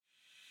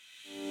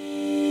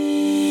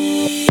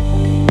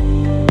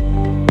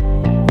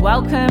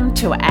Welcome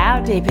to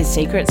Our Deepest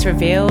Secrets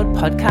Revealed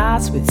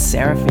podcast with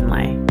Sarah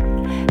Finlay.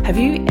 Have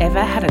you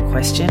ever had a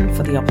question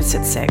for the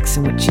opposite sex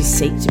in which you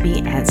seek to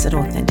be answered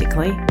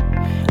authentically?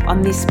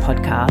 On this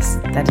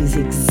podcast, that is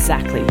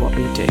exactly what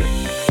we do.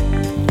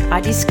 I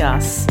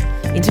discuss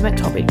intimate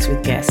topics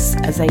with guests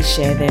as they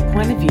share their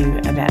point of view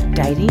about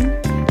dating,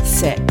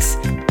 sex,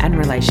 and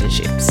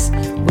relationships.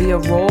 We are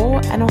raw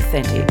and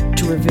authentic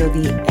to reveal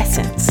the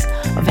essence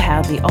of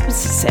how the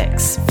opposite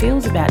sex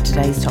feels about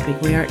today's topic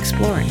we are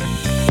exploring.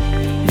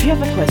 If you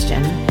have a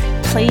question,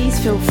 please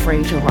feel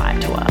free to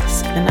write to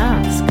us and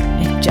ask.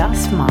 It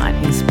just might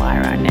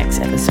inspire our next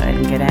episode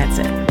and get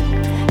answered.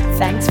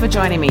 Thanks for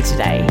joining me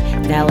today.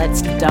 Now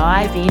let's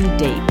dive in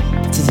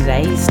deep to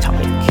today's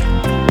topic.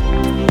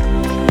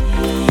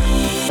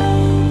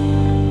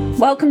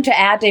 Welcome to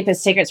Our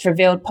Deepest Secrets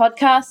Revealed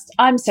podcast.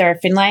 I'm Sarah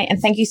Finlay, and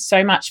thank you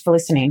so much for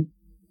listening.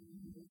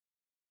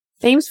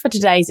 Themes for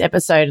today's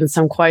episode and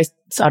some quotes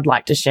I'd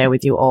like to share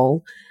with you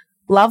all.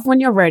 Love when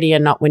you're ready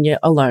and not when you're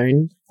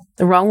alone.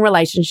 The wrong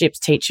relationships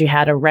teach you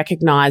how to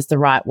recognize the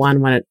right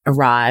one when it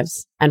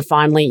arrives. And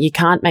finally, you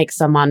can't make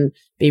someone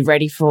be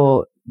ready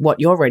for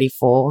what you're ready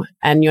for,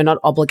 and you're not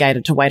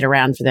obligated to wait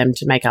around for them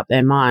to make up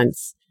their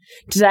minds.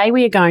 Today,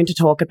 we are going to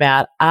talk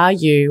about, are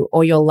you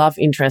or your love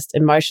interest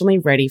emotionally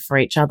ready for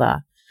each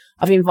other?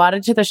 I've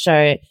invited to the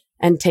show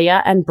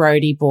Antia and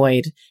Brody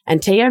Boyd.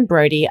 Antia and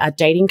Brody are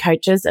dating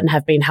coaches and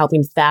have been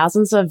helping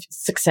thousands of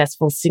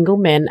successful single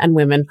men and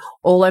women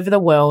all over the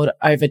world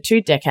over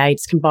 2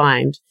 decades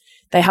combined.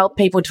 They help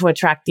people to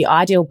attract the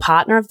ideal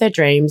partner of their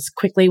dreams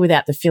quickly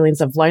without the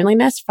feelings of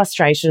loneliness,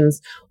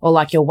 frustrations, or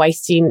like you're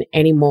wasting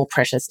any more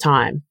precious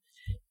time.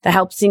 They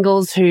help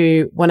singles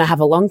who want to have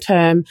a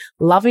long-term,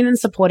 loving and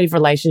supportive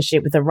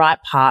relationship with the right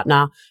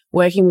partner.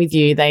 Working with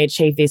you, they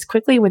achieve this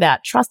quickly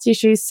without trust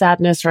issues,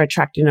 sadness, or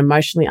attracting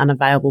emotionally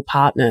unavailable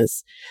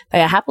partners.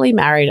 They are happily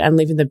married and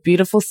live in the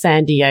beautiful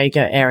San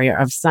Diego area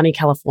of sunny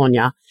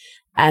California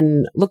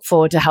and look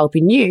forward to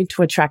helping you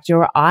to attract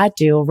your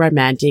ideal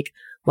romantic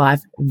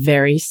life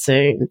very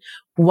soon.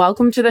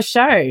 Welcome to the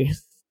show.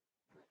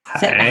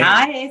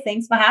 Hi,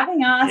 thanks for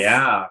having us.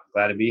 Yeah,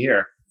 glad to be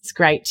here. It's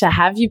great to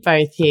have you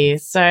both here.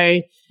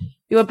 So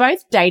you are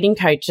both dating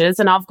coaches,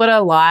 and I've got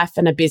a life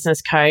and a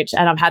business coach,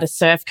 and I've had a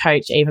surf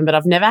coach even, but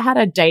I've never had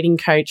a dating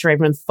coach or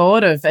even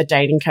thought of a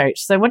dating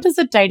coach. So what does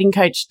a dating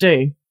coach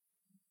do?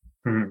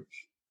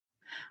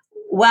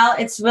 Well,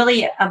 it's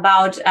really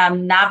about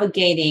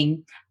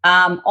navigating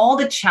all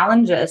the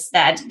challenges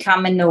that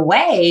come in the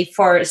way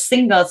for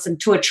singles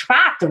to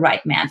attract the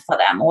right man for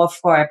them, or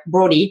for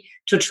Brody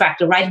to attract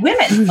the right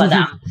women for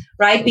them,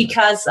 right?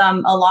 Because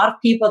a lot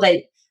of people,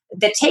 they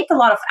take a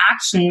lot of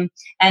action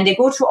and they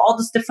go to all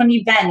these different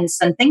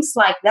events and things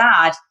like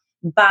that.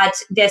 But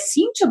there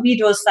seem to be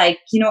those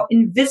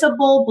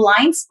invisible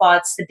blind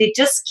spots that they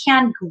just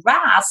can't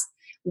grasp.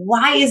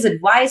 Why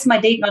is my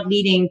date not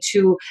leading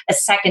to a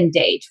second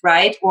date,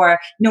 right? Or,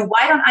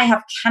 why don't I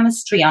have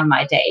chemistry on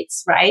my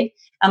dates, right?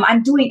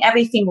 I'm doing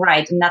everything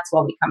right. And that's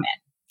where we come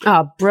in.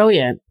 Oh,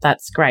 brilliant.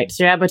 That's great.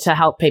 So you're able to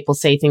help people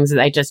see things that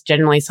they just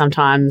generally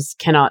sometimes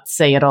cannot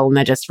see at all, and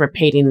they're just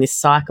repeating this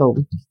cycle.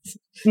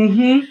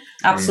 Mm-hmm.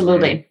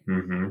 Absolutely.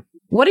 Mm-hmm.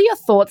 What are your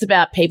thoughts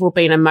about people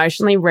being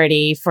emotionally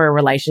ready for a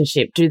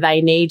relationship? Do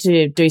they need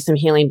to do some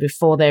healing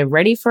before they're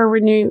ready for a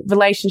renewed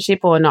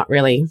relationship, or not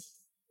really?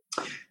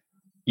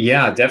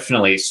 Yeah,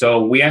 definitely.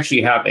 So we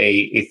actually have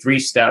a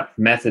 3-step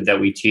method that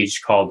we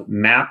teach called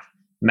MAP,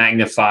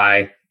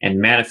 Magnify, and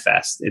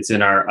Manifest. It's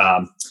in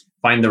our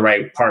Find the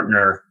Right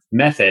Partner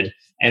method.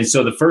 And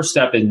so the first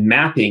step in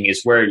mapping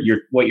is where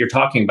what you're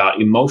talking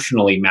about,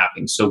 emotionally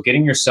mapping. So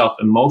getting yourself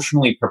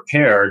emotionally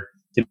prepared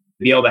to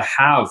be able to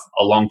have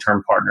a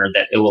long-term partner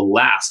that it will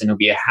last and it'll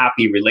be a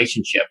happy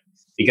relationship.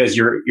 Because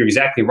you're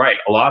exactly right.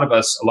 A lot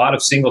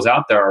of singles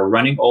out there are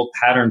running old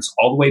patterns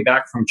all the way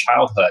back from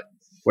childhood,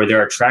 where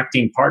they're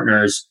attracting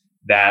partners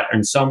that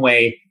in some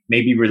way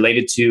may be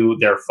related to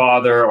their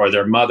father or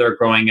their mother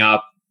growing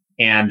up,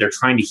 and they're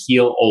trying to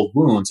heal old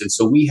wounds. And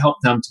so we help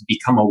them to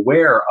become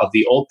aware of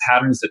the old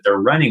patterns that they're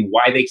running,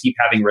 why they keep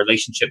having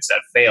relationships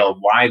that fail,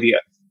 why the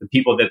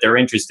people that they're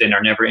interested in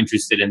are never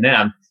interested in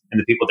them, and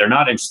the people they're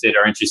not interested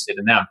are interested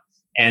in them.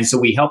 And so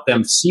we help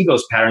them see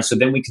those patterns, so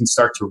then we can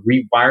start to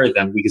rewire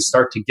them. We can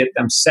start to get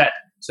them set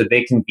so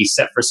they can be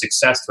set for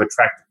success to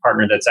attract a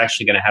partner that's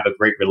actually going to have a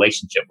great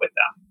relationship with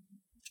them.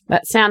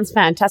 That sounds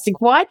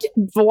fantastic. Why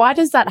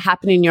does that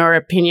happen, in your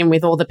opinion,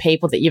 with all the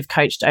people that you've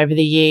coached over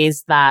the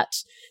years, that,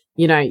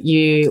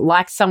 you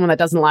like someone that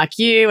doesn't like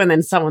you, and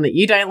then someone that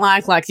you don't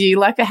like you?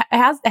 Like,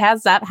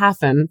 how's that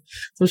happen?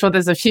 So I'm sure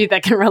there's a few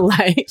that can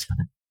relate.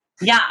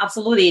 Yeah,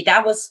 absolutely.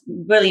 That was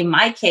really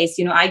my case.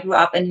 I grew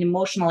up in an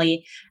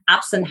emotionally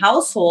absent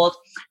household.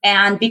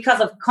 And because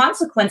of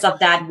consequence of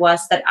that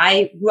was that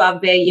I grew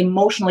up very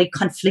emotionally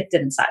conflicted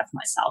inside of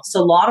myself.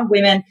 So a lot of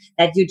women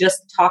that you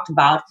just talked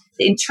about,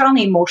 they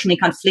internally emotionally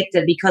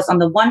conflicted, because on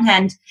the one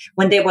hand,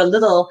 when they were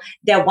little,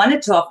 they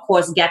wanted to, of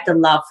course, get the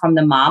love from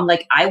the mom,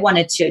 like I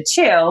wanted to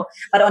too.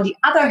 But on the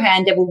other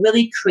hand, they were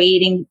really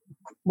creating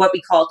what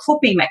we call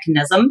coping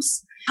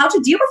mechanisms how to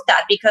deal with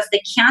that, because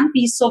they can't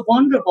be so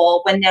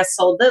vulnerable when they're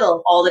so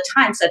little all the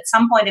time. So at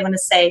some point they're going to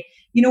say,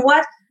 you know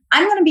what?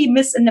 I'm going to be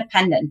Miss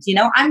Independent,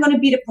 I'm going to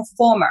be the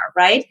performer,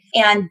 right?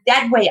 And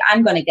that way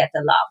I'm going to get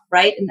the love,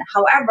 right? And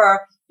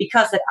however,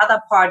 because that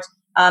other part,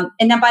 and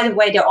then by the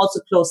way, they're also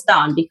closed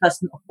down because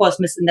of course,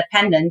 Miss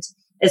Independent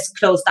is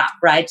closed up,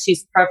 right?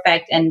 She's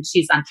perfect and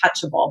she's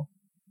untouchable.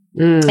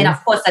 And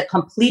of course, that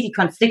completely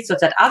conflicts with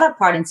that other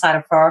part inside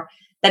of her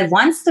that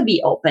wants to be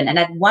open and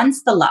that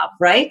wants the love,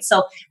 right?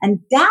 So, and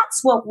that's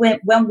what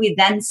when we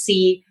then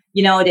see,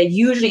 they're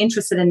usually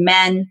interested in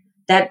men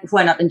who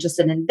are not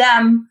interested in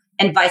them,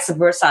 and vice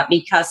versa,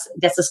 because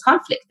there's this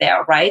conflict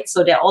there, right?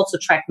 So they also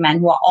attract men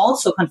who are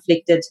also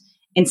conflicted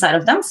inside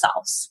of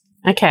themselves.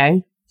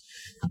 Okay.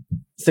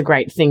 It's a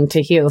great thing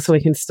to heal, so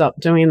we can stop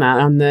doing that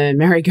on the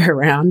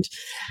merry-go-round.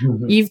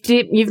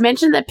 Mm-hmm. You've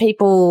mentioned that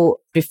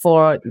people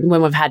before,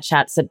 when we've had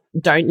chats, that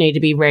don't need to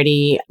be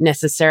ready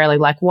necessarily.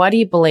 Like, why do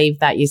you believe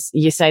that?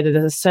 You say that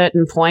there's a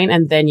certain point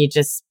and then you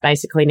just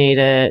basically need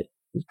to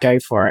go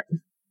for it.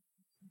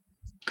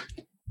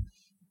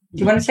 Do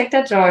you want to take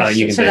that, George?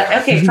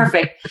 Okay,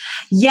 perfect.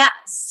 Yeah.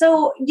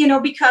 So,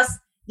 because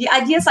the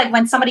idea is like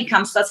when somebody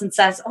comes to us and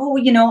says, oh,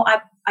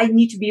 I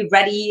need to be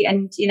ready.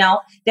 And,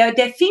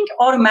 they think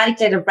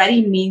automatically that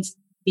ready means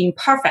being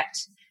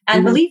perfect.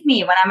 And believe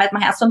me, when I met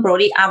my husband,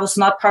 Brody, I was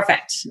not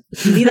perfect.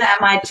 Neither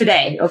am I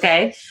today.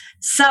 Okay.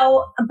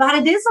 So, but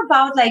it is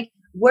about like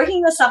working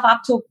yourself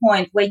up to a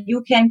point where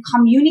you can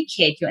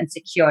communicate your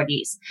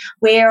insecurities,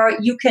 where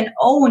you can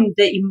own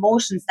the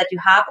emotions that you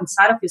have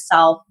inside of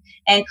yourself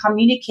and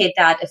communicate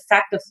that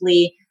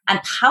effectively and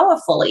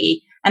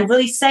powerfully and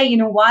really say, you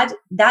know what,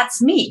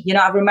 that's me.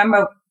 I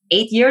remember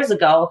 8 years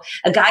ago,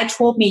 a guy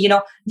told me,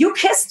 you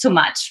kiss too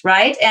much,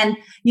 right? And,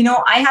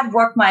 I had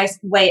worked my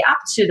way up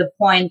to the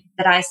point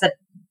that I said,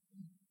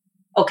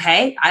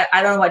 okay,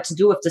 I don't know what to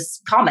do with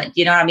this comment.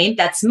 You know what I mean?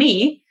 That's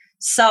me.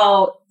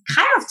 So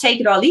kind of take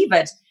it or leave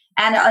it.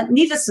 And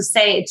needless to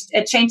say,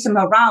 it changed him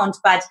around.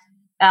 But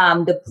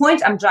the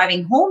point I'm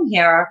driving home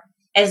here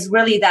is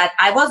really that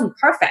I wasn't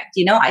perfect.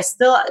 I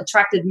still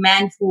attracted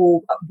men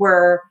who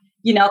were,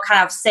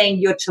 kind of saying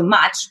you're too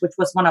much, which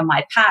was one of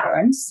my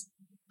patterns.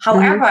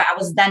 However, I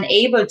was then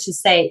able to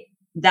say,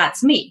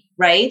 that's me,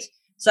 right?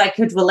 So I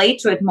could relate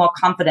to it more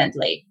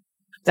confidently.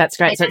 That's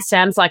great. So it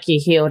sounds like you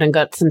healed and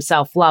got some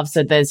self-love.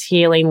 So there's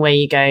healing where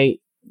you go,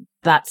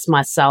 that's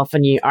myself,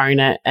 and you own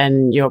it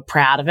and you're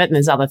proud of it. And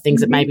there's other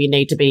things that maybe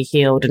need to be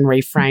healed and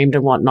reframed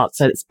and whatnot.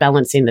 So it's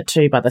balancing the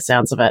two by the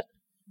sounds of it.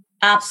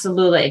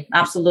 Absolutely.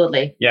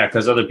 Absolutely. Yeah,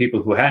 because other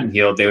people who hadn't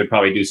healed, they would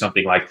probably do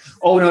something like,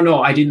 oh,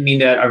 no, I didn't mean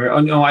that. Or, oh,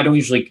 no, I don't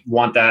usually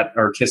want that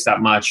or kiss that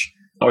much.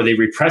 Or they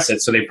repress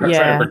it. So they try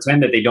to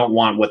pretend that they don't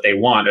want what they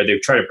want, or they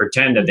try to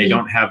pretend that they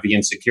don't have the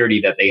insecurity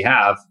that they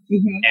have.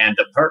 And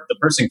the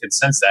person can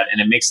sense that,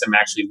 and it makes them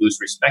actually lose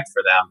respect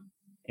for them.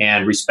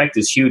 And respect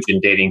is huge in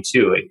dating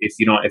too. If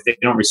they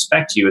don't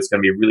respect you, it's going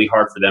to be really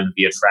hard for them to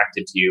be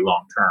attracted to you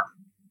long term.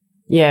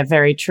 Yeah,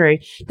 very true.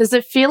 Does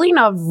the feeling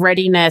of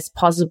readiness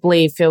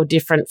possibly feel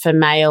different for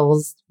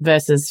males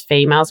versus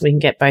females? We can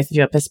get both of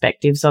your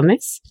perspectives on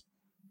this.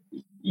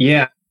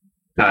 Yeah.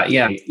 Tell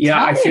me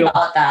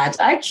about that.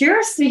 I'm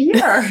curious to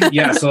hear.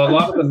 Yeah, so a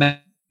lot of the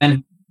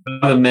men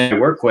I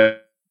work with,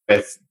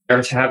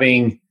 they're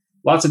having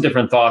lots of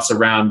different thoughts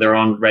around their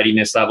own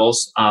readiness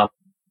levels.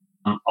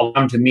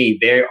 To me,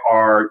 they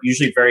are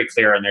usually very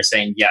clear, and they're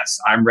saying, "Yes,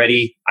 I'm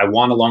ready. I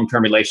want a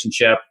long-term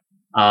relationship.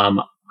 I'm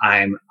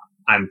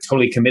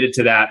totally committed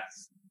to that."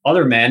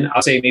 Other men,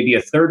 I'll say maybe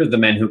a third of the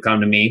men who come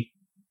to me,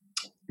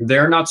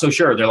 they're not so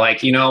sure. They're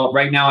like,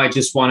 right now I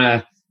just want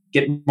to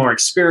get more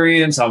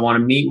experience. I want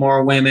to meet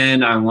more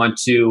women. I want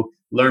to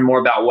learn more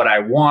about what I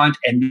want.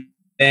 And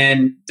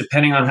then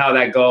depending on how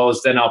that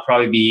goes, then I'll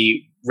probably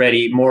be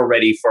more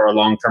ready for a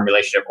long-term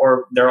relationship.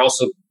 Or they're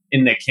also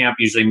in the camp,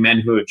 usually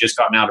men who have just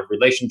gotten out of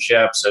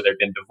relationships, or they've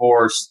been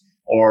divorced,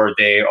 or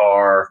they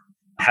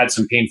had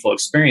some painful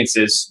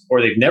experiences,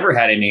 or they've never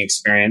had any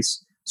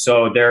experience.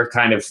 So they're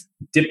kind of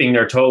dipping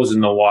their toes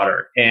in the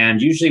water.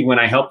 And usually when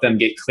I help them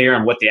get clear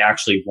on what they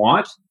actually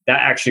want, that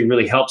actually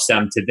really helps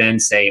them to then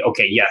say,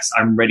 okay, yes,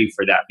 I'm ready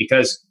for that.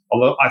 Because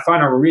although I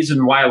find a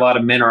reason why a lot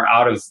of men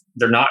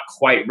they're not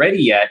quite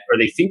ready yet, or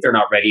they think they're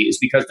not ready, is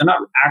because they're not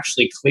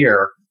actually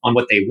clear on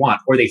what they want.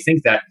 Or they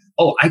think that,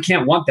 oh, I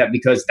can't want that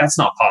because that's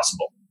not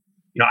possible.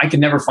 I can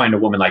never find a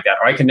woman like that,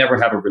 or I can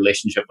never have a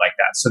relationship like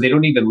that. So they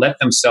don't even let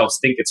themselves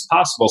think it's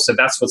possible. So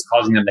that's what's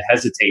causing them to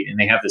hesitate. And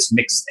they have this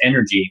mixed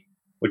energy,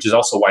 which is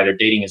also why their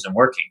dating isn't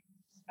working,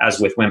 as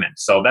with women.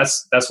 So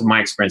that's what my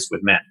experience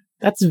with men.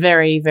 That's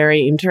very,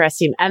 very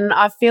interesting. And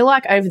I feel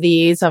like over the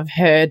years I've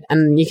heard,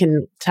 and you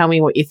can tell me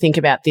what you think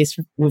about this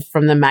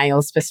from the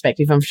male's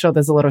perspective. I'm sure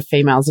there's a lot of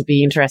females would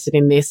be interested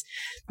in this.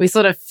 We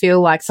sort of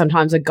feel like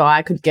sometimes a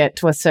guy could get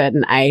to a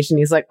certain age and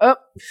he's like, oh,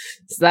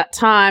 it's that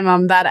time.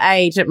 I'm that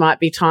age. It might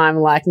be time,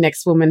 like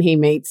next woman he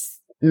meets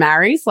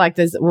marries. Like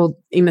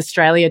in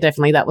Australia,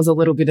 definitely that was a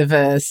little bit of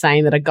a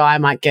saying that a guy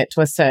might get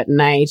to a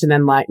certain age and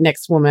then like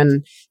next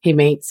woman he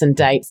meets and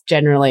dates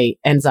generally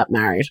ends up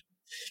married.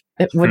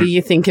 What do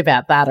you think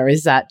about that? Or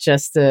is that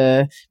just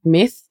a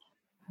myth?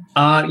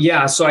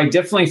 Yeah, so I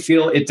definitely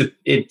feel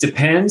it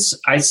depends.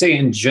 I'd say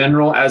in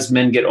general, as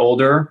men get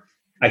older,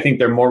 I think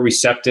they're more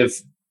receptive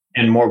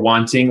and more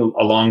wanting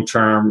a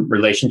long-term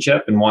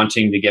relationship and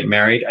wanting to get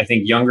married. I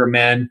think younger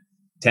men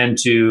tend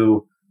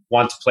to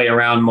want to play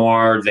around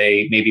more.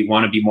 They maybe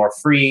want to be more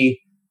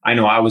free. I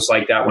know I was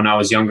like that when I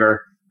was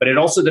younger, but it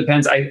also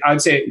depends.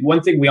 I'd say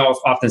one thing we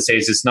often say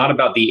is it's not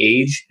about the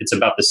age, it's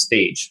about the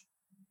stage.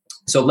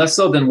 So less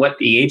so than what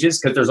the age is,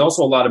 because there's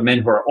also a lot of men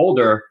who are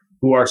older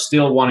who are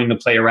still wanting to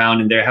play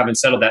around and they haven't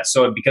settled that.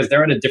 So because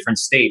they're at a different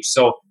stage.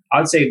 So I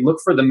would say look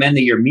for the men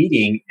that you're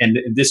meeting. And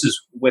this is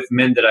with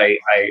men that I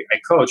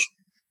coach.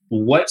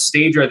 What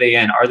stage are they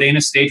in? Are they in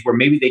a stage where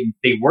maybe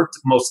they worked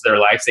most of their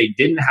life? They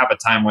didn't have a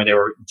time where they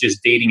were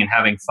just dating and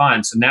having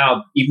fun. So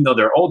now, even though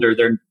they're older,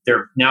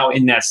 they're now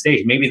in that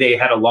stage. Maybe they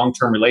had a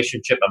long-term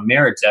relationship, a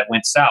marriage that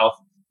went south,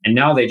 and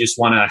now they just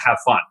want to have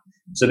fun.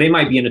 So they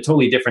might be in a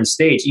totally different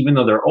stage. Even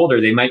though they're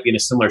older, they might be in a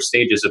similar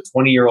stage as a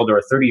 20-year-old or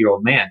a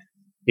 30-year-old man,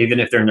 even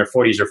if they're in their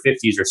 40s or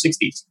 50s or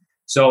 60s.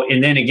 So,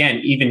 and then again,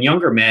 even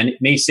younger men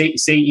may say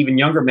even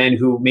younger men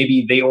who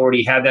maybe they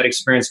already had that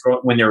experience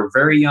when they were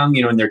very young,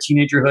 in their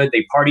teenagerhood,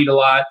 they partied a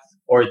lot,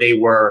 or they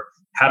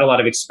had a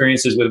lot of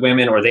experiences with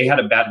women, or they had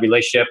a bad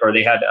relationship, or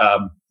they had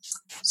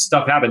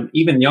stuff happen.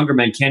 Even younger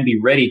men can be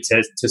ready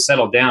to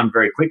settle down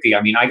very quickly.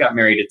 I mean, I got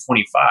married at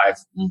 25,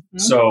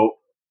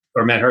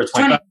 or met her at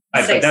 25.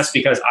 But that's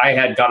because I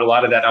had got a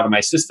lot of that out of my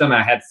system.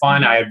 I had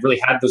fun. I had really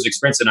had those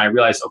experiences, and I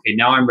realized, okay,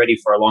 now I'm ready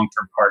for a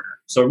long-term partner.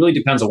 So it really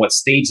depends on what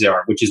stage they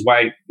are, which is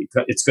why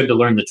it's good to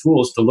learn the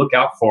tools to look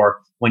out for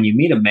when you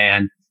meet a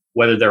man,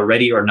 whether they're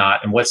ready or not,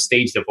 and what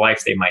stage of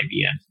life they might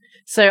be in.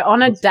 So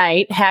on a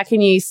date, how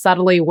can you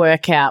subtly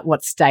work out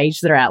what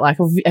stage they're at? Like,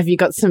 have you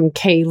got some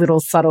key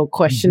little subtle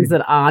questions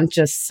that aren't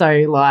just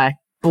so like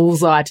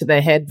bullseye to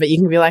their head, but you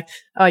can be like,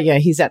 oh yeah,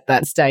 he's at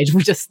that stage,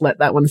 we'll just let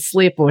that one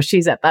slip, or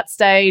she's at that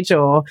stage,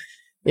 or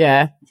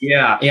yeah.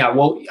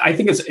 Well, I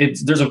think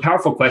there's a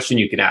powerful question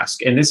you can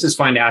ask, and this is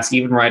fine to ask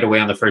even right away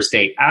on the first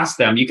date. Ask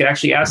them. You can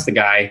actually ask the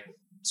guy,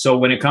 so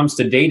when it comes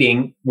to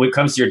dating, when it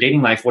comes to your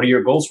dating life, what are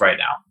your goals right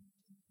now?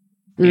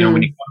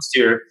 When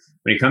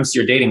it comes to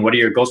your dating, what are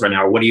your goals right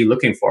now? Or what are you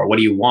looking for? What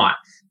do you want?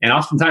 And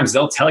oftentimes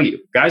they'll tell you.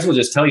 Guys will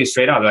just tell you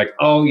straight out. They're like,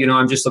 oh,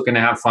 I'm just looking to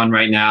have fun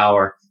right now,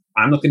 or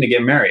I'm looking to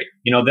get married.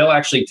 They'll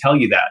actually tell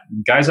you that.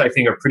 Guys, I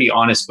think, are pretty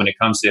honest when it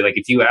comes to, like,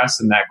 if you ask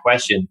them that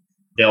question,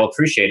 they'll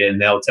appreciate it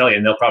and they'll tell you,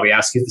 and they'll probably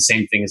ask you the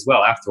same thing as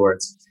well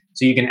afterwards.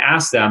 So you can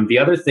ask them. The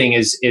other thing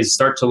is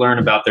start to learn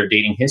about their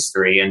dating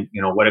history and,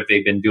 what have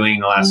they been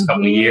doing the last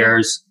couple of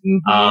years,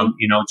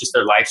 just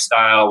their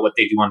lifestyle, what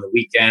they do on the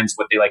weekends,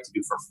 what they like to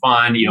do for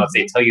fun. If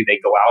they tell you they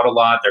go out a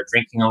lot, they're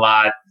drinking a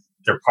lot,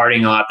 they're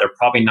partying a lot, they're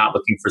probably not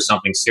looking for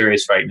something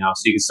serious right now.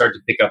 So you can start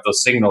to pick up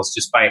those signals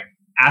just by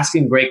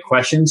asking great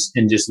questions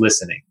and just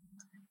listening.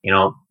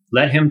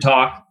 Let him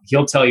talk.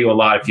 He'll tell you a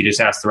lot if you just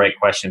ask the right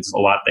questions. A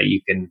lot that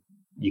you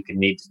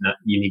need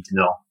to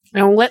know.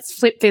 And let's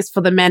flip this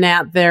for the men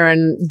out there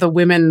and the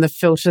women, the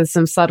filter,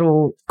 some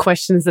subtle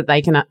questions that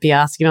they can be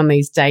asking on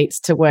these dates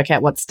to work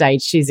out what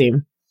stage she's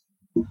in.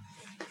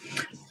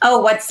 Oh,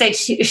 what stage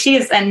she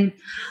is. And,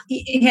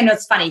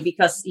 it's funny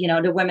because,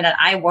 the women that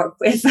I work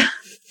with,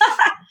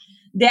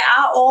 they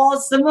are all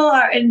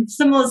similar in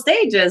similar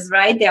stages,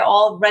 right? They're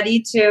all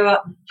ready to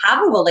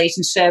have a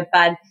relationship.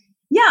 But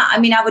yeah, I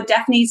mean, I would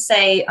definitely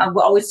say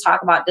we always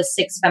talk about the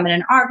 6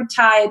 feminine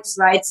archetypes,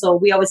 right? So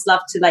we always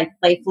love to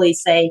playfully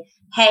say,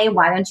 hey,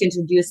 why don't you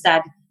introduce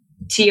that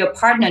to your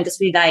partner and just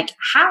be like,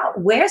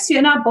 where's your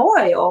inner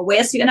boy, or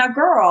where's your inner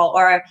girl?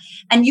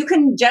 And you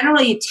can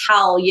generally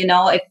tell, you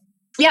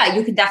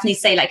can definitely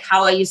say, like,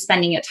 how are you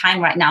spending your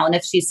time right now? And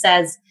if she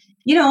says,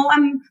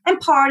 I'm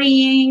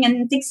partying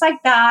and things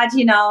like that,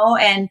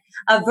 and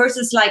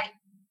versus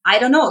I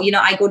don't know,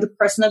 I go to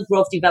personal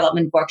growth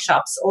development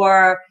workshops,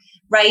 or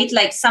right,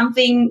 like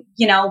something,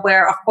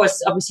 where of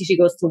course, obviously she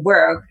goes to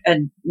work at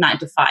 9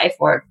 to 5,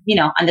 or,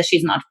 unless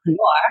she's an entrepreneur,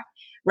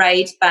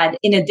 right? But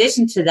in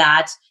addition to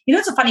that,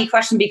 it's a funny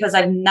question because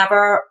I've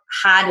never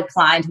had a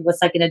client who was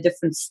in a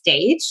different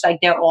stage,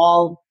 they're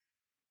all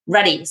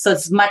ready. So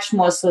it's much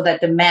more so that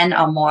the men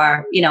are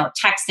more,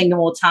 texting the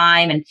whole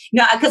time. And,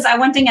 because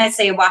one thing I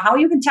say, well, how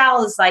you can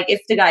tell is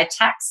if the guy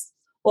texts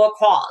or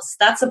calls,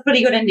 that's a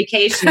pretty good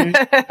indication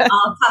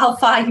of how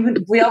far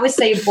we always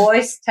say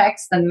boys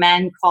text and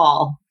men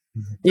call.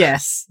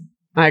 Yes,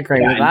 I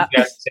agree with that. You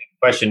can ask the same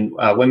question.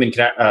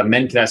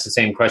 Men can ask the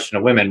same question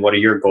of women. What are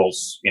your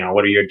goals?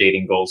 What are your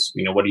dating goals?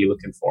 What are you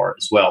looking for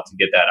as well, to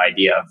get that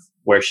idea of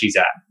where she's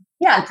at?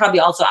 Yeah, and probably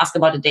also ask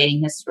about the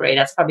dating history.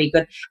 That's probably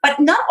good. But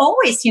not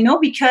always,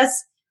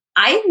 because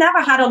I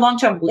never had a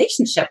long-term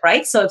relationship,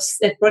 right? So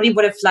if Brody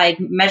would have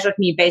measured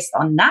me based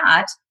on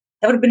that,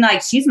 that would have been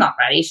she's not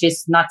ready.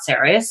 She's not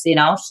serious,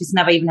 she's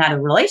never even had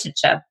a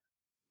relationship.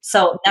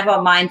 So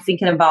never mind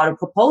thinking about a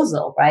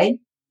proposal, right?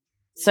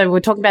 So we're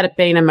talking about it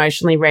being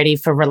emotionally ready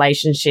for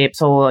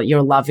relationships or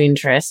your love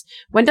interest.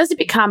 When does it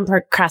become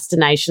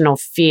procrastination or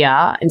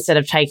fear instead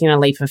of taking a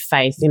leap of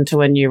faith into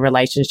a new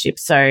relationship?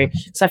 So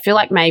I feel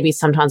like maybe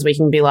sometimes we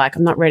can be like,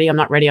 I'm not ready. And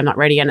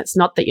it's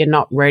not that you're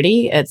not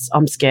ready. It's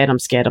I'm scared.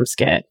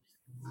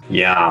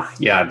 Yeah,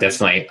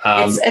 definitely.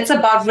 It's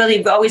about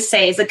really, we always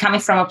say, is it coming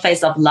from a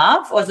place of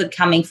love or is it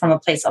coming from a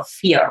place of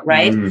fear,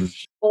 right?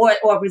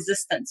 Or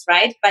resistance,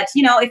 right? But,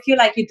 if you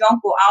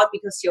don't go out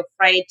because you're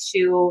afraid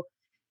to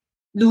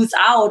lose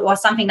out or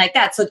something like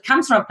that. So it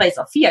comes from a place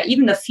of fear,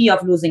 even the fear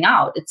of losing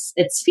out.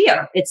 It's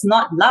fear. It's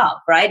not love,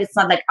 right? It's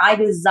not like I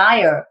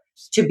desire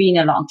to be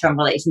in a long-term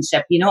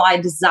relationship. I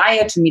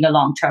desire to meet a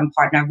long-term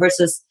partner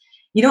versus,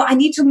 I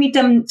need to meet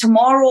them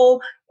tomorrow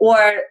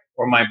or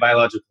my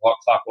biological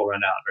clock will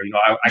run out,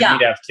 or, I need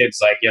to have kids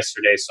like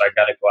yesterday, so I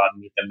got to go out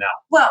and meet them now.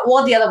 Well,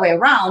 or the other way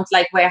around,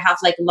 like where I have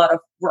like a lot of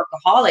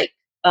workaholic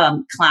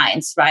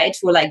clients, right?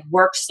 Who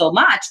work so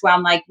much where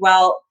I'm like,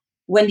 well,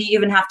 when do you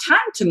even have time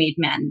to meet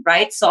men,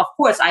 right? So of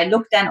course I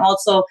look then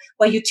also,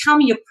 well, you tell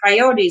me your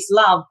priority is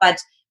love, but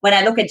when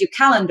I look at your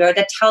calendar,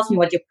 that tells me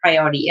what your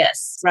priority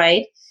is,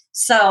 right?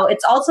 So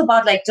it's also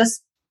about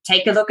just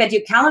take a look at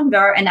your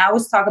calendar, and I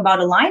always talk about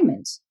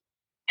alignment.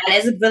 And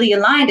is it really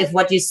aligned? Is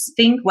what you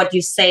think, what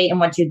you say,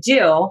 and what you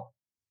do,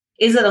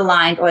 is it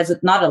aligned or is it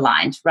not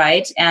aligned,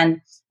 right?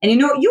 And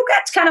you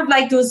get kind of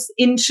those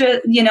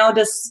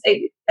this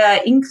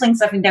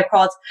inklings, I think they're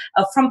called,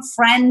 from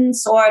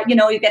friends, or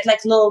you get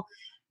little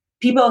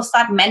people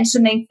start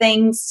mentioning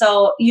things.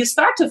 So you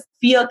start to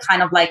feel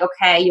kind of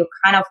okay, you're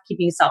kind of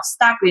keeping yourself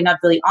stuck. You're not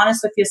really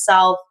honest with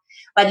yourself.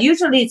 But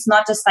usually it's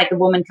not just a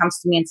woman comes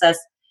to me and says,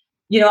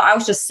 I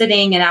was just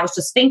sitting and I was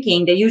just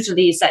thinking. They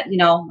usually said,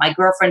 my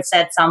girlfriend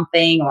said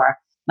something or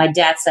my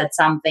dad said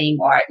something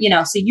or,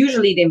 so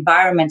usually the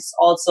environment is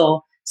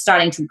also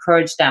starting to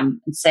encourage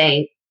them and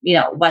say,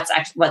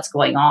 what's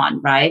going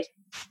on, right?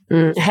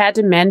 How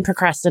do men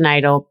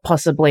procrastinate or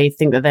possibly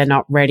think that they're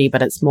not ready,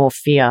 but it's more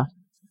fear?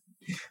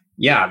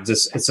 Yeah,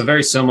 it's a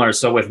very similar.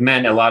 So with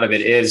men, a lot of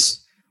it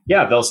is,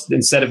 they'll,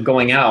 instead of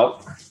going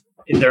out,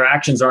 their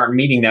actions aren't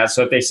meeting that.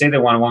 So if they say they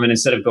want a woman,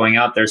 instead of going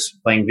out, they're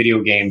playing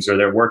video games or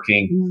they're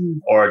working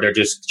or they're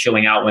just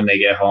chilling out when they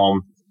get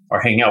home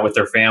or hanging out with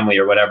their family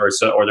or whatever.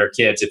 So, or their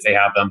kids if they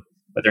have them,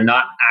 but they're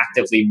not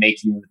actively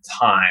making the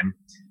time.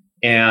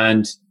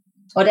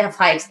 Or they have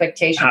high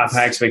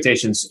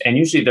expectations. And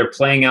usually they're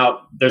playing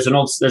out. There's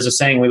a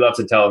saying we love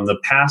to tell them: the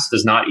past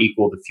does not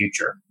equal the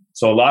future.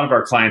 So a lot of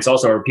our clients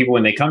also are people,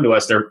 when they come to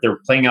us, they're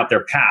playing out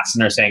their past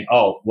and they're saying,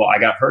 oh, well, I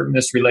got hurt in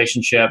this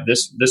relationship.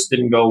 This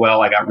didn't go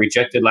well. I got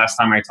rejected last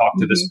time I talked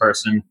to this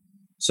person.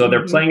 So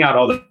they're playing out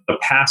all the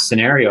past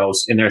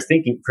scenarios and they're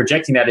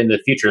projecting that into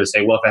the future to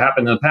say, well, if it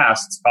happened in the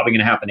past, it's probably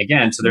going to happen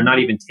again. So they're not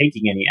even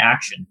taking any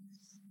action.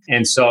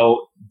 And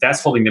so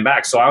that's holding them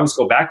back. So I always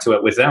go back to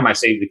it with them. I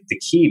say the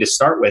key to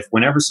start with,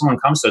 whenever someone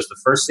comes to us, the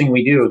first thing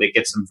we do that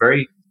gets them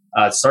very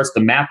starts the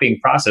mapping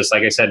process.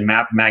 Like I said,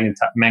 map,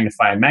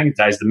 magnify, and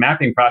magnetize. The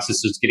mapping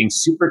process is getting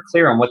super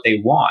clear on what they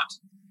want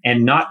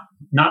and not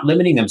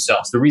limiting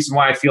themselves. The reason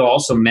why I feel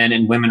also men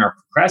and women are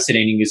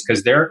procrastinating is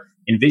because they're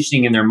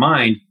envisioning in their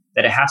mind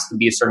that it has to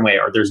be a certain way,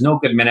 or there's no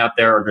good men out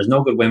there, or there's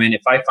no good women.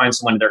 If I find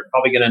someone, they're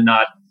probably going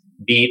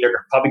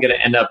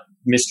to end up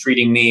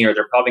mistreating me, or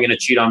they're probably going to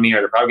cheat on me, or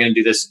they're probably going to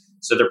do this.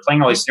 So they're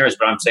playing all these scenarios,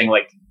 but I'm saying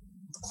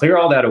clear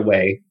all that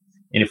away.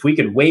 And if we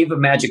could wave a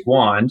magic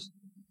wand,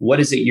 what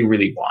is it you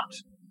really want?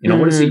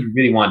 What is it you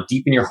really want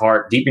deep in your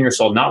heart, deep in your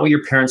soul? Not what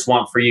your parents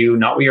want for you,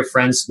 not what your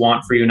friends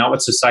want for you, not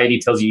what society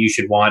tells you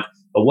should want,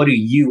 but what do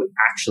you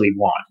actually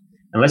want?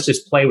 And let's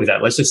just play with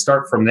that. Let's just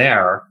start from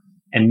there.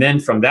 And then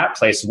from that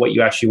place of what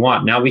you actually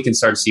want, now we can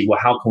start to see, well,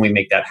 how can we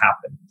make that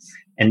happen?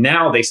 And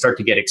now they start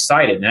to get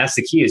excited. And that's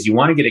the key, is you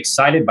want to get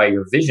excited by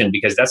your vision,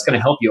 because that's going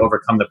to help you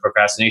overcome the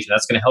procrastination.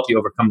 That's going to help you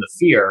overcome the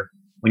fear.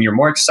 When you're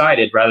more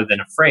excited rather than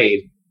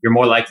afraid, you're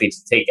more likely to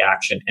take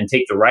action and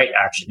take the right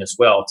action as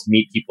well to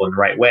meet people in the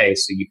right way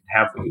so you can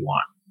have what you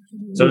want.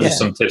 So those are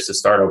some tips to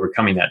start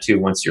overcoming that too,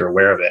 once you're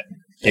aware of it,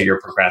 if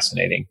you're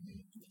procrastinating.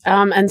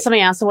 And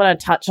something else I want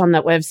to touch on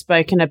that we've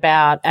spoken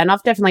about, and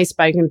I've definitely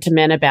spoken to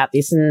men about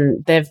this,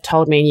 and they've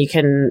told me, and you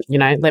can,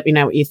 let me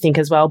know what you think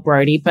as well,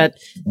 Brody. But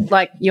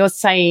you're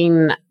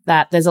saying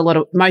that there's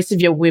most of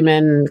your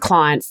women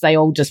clients, they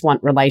all just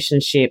want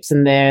relationships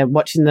and they're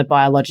watching the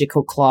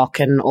biological clock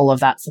and all of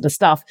that sort of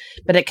stuff.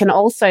 But it can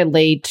also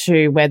lead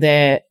to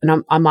where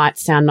and I might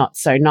sound not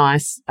so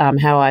nice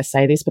how I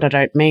say this, but I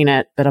don't mean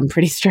it, but I'm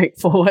pretty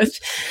straightforward.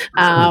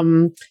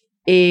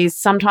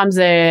 Is sometimes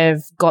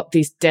they've got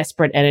this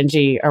desperate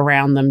energy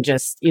around them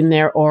just in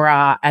their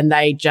aura, and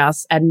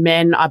and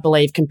men, I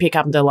believe, can pick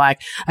up and they're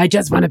like, I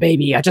just want a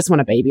baby, I just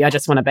want a baby, I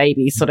just want a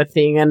baby sort of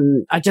thing,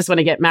 and I just want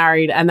to get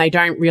married. And they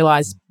don't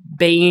realize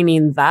being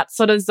in that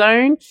sort of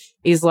zone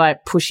is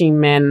pushing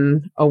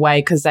men away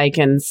because they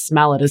can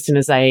smell it as soon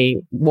as they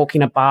walk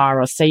in a bar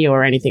or see you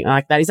or anything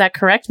like that. Is that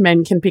correct?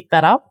 Men can pick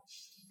that up?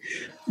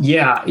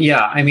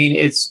 Yeah. I mean,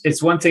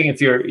 it's one thing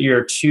if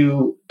you're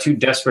too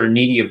desperate or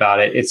needy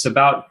about it. It's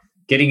about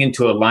getting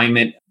into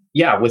alignment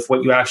with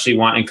what you actually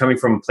want, and coming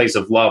from a place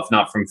of love,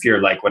 not from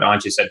fear, like what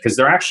Anji said. Because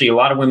there are actually a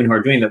lot of women who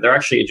are doing that. They're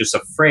actually just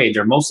afraid.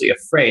 They're mostly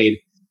afraid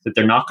that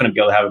they're not going to be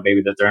able to have a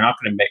baby, that they're not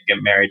going to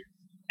get married.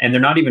 And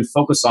they're not even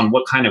focused on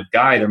what kind of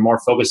guy. They're more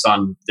focused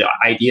on the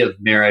idea of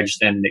marriage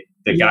than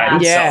the guy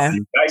himself. Yeah.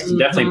 And guys can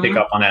definitely pick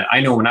up on that. I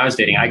know when I was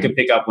dating, I could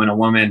pick up when a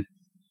woman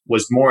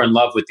was more in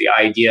love with the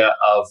idea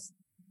of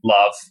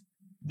love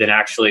than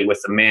actually with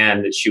the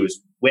man that she was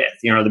with,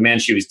 the man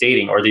she was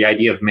dating, or the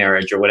idea of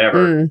marriage or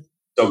whatever.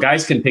 So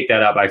guys can pick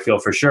that up, I feel,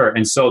 for sure.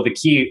 And so the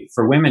key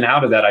for women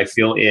out of that, I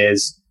feel,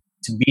 is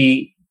to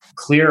be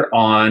clear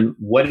on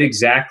what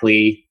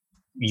exactly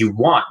you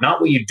want, not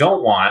what you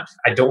don't want.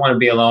 I don't want to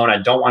be alone.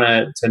 I don't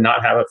want to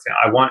not have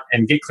I want,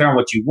 and get clear on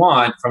what you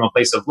want from a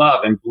place of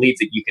love, and believe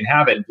that you can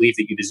have it, and believe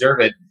that you deserve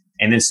it,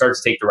 and then start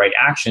to take the right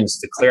actions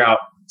to clear out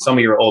some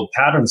of your old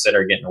patterns that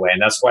are getting in the way.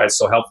 And that's why it's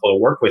so helpful to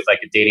work with like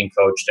a dating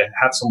coach, to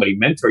have somebody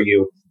mentor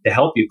you to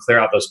help you clear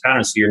out those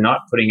patterns, so you're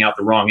not putting out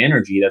the wrong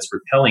energy that's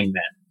repelling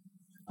men.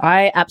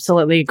 I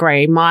absolutely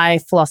agree. My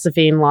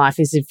philosophy in life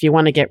is, if you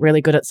want to get really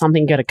good at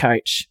something, get a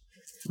coach.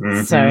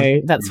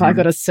 So that's why I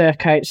got a Sir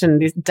coach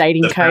and this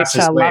dating coach.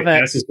 I love it. The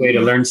fastest way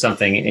to learn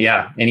something.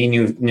 Yeah. Any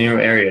new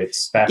area,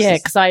 it's fastest. Yeah,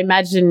 because I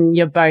imagine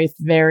you're both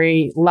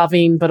very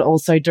loving, but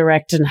also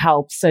direct and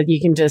help. So you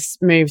can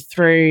just move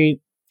through,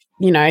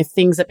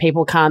 things that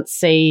people can't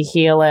see,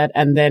 heal it,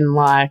 and then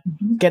like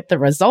get the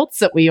results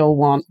that we all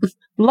want.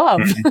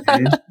 Love.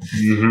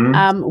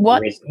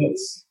 What?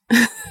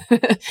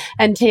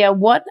 And Tia,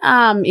 what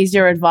is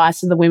your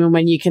advice to the women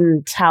when you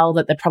can tell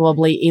that they're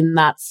probably in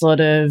that sort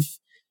of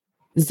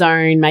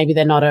zone? Maybe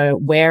they're not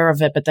aware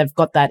of it, but they've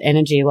got that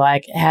energy.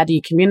 Like, how do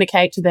you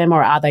communicate to them,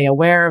 or are they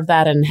aware of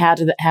that? And how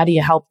do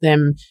you help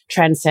them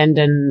transcend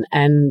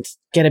and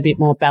get a bit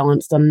more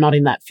balanced and not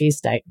in that fear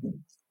state?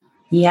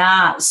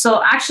 Yeah.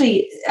 So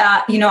actually,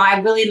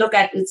 I really look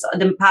at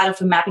the part of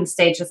the mapping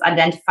stage is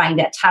identifying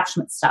the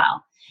attachment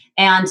style.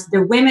 And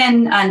the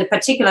women and the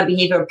particular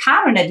behavioral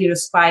pattern that you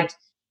described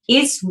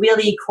is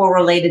really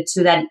correlated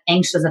to that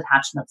anxious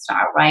attachment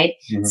style, right?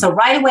 So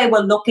right away,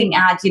 we're looking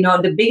at,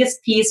 the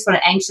biggest piece for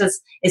the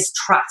anxious is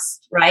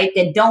trust, right?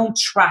 They don't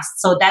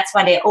trust. So that's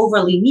why they're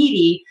overly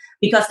needy,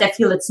 because they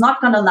feel it's not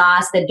going to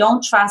last. They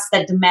don't trust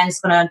that the man is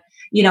going to,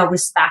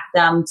 respect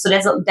them. So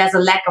there's a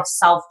lack of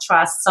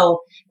self-trust.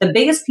 So the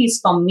biggest piece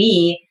for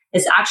me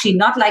is actually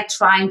not like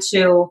trying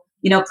to,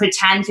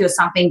 pretend you're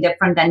something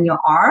different than you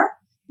are,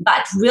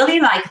 but really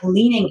like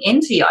leaning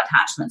into your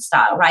attachment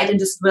style, right? And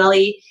just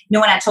really,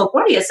 when I told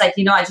Brody, it's like,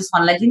 I just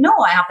want to let you know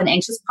I have an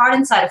anxious part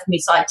inside of me.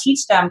 So I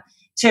teach them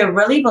to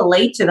really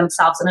relate to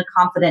themselves in a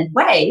confident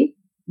way,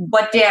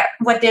 what their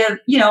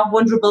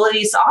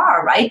vulnerabilities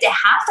are, right? They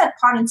have that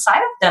part inside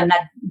of them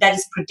that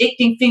is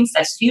predicting things,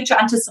 that's future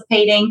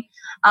anticipating,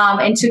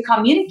 and to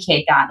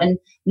communicate that. And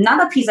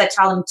another piece I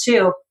tell them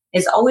too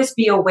is always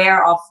be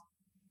aware of,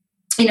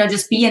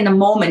 just be in the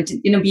moment,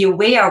 be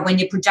aware when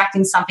you're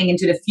projecting something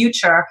into the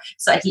future.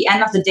 So at the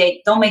end of the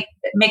day, don't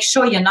make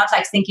sure you're not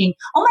like thinking,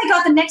 oh my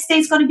God, the next day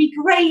is going to be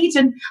great.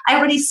 And I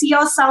already see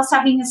ourselves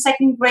having a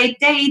second great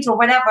date or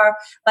whatever,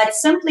 but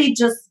simply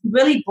just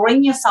really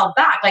bring yourself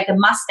back like a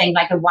Mustang,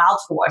 like a wild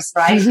horse,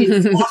 right?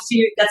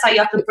 That's how you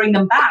have to bring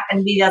them back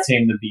and be that.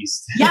 Tame the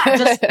beast. Yeah.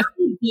 Just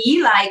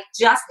be like,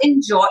 just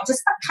enjoy,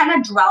 just kind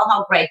of dwell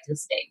how great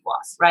this date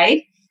was,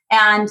 right?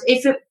 And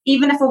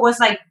even if it was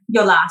like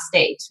your last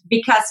date,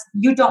 because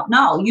you don't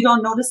know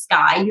this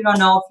guy, you don't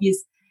know if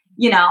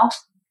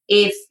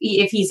he's,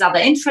 if he's other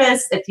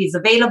interests, if he's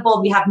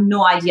available, we have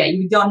no idea.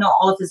 You don't know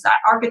all of his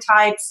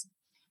archetypes.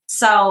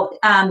 So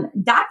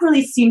that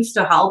really seems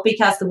to help,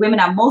 because the women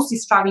are mostly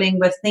struggling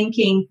with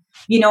thinking,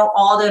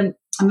 all the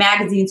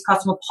magazines,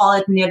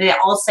 Cosmopolitan, they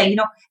all say,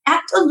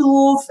 act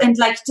aloof and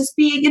like just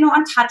be,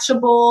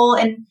 untouchable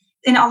and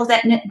all of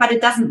that, but it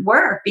doesn't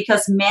work,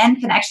 because a man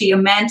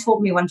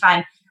told me one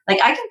time, like,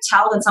 I can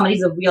tell when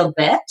somebody's a real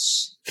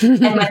bitch and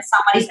when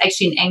somebody's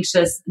actually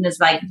anxious and is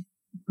like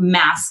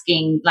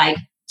masking, like,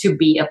 to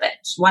be a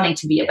bitch, wanting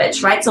to be a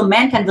bitch, right? So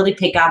men can really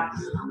pick up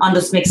on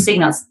those mixed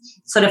signals.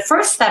 So the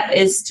first step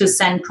is to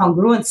send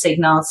congruent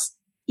signals,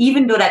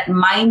 even though that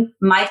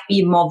might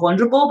be more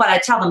vulnerable, but I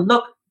tell them,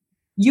 look,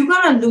 you're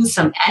going to lose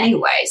them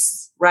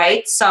anyways,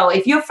 right? So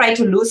if you're afraid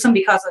to lose them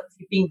because of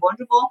you being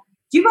vulnerable,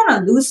 you're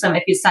going to lose them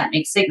if you send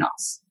mixed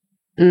signals.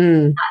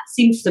 That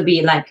seems to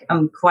be like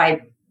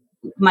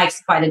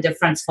makes quite a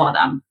difference for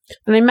them.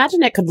 And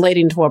imagine it could lead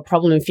into a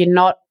problem if you're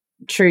not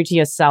true to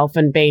yourself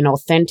and being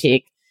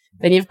authentic.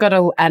 Then you've got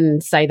to,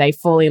 and say they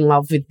fall in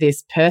love with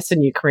this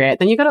person you create,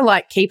 then you've got to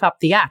like keep up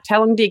the act. How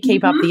long do you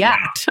keep up the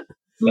act?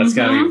 That's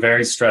going to be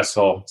very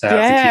stressful to have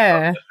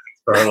to keep up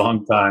for a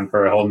long time,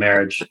 for a whole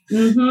marriage.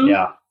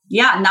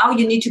 Yeah, now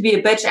you need to be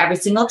a bitch every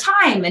single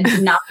time,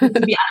 and now you need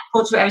to be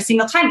unapproachable every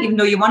single time, even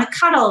though you want to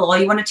cuddle or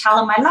you want to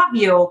tell him I love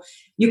you.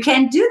 You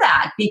can't do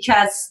that,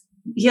 because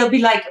he'll be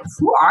like,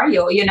 who are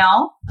you,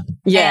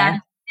 Yeah.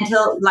 And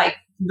he'll like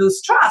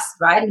lose trust,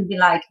 right? And be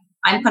like,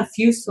 I'm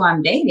confused who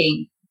I'm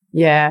dating.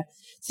 Yeah.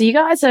 So you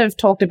guys have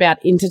talked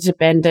about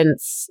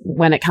interdependence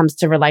when it comes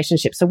to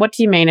relationships. So what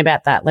do you mean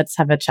about that? Let's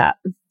have a chat.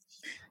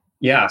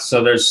 Yeah.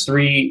 So there's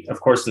three,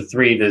 of course,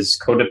 there's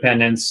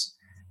codependence,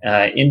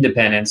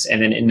 independence,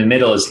 and then in the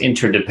middle is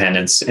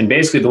interdependence. And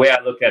basically the way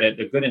I look at it,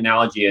 the good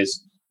analogy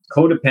is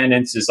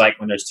codependence is like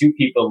when there's two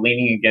people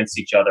leaning against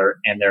each other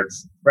and they're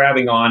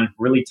grabbing on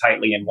really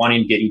tightly and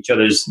wanting to get each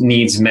other's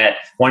needs met,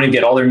 wanting to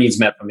get all their needs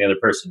met from the other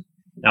person.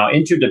 Now,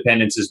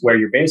 interdependence is where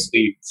you're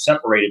basically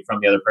separated from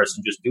the other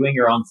person, just doing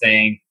your own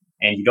thing,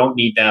 and you don't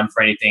need them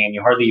for anything, and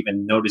you hardly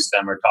even notice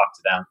them or talk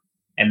to them.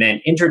 And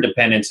then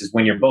interdependence is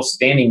when you're both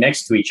standing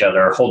next to each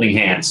other or holding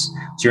hands.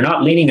 So you're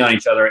not leaning on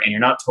each other and you're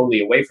not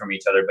totally away from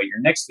each other, but you're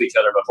next to each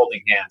other but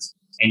holding hands.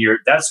 And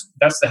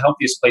that's the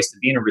healthiest place to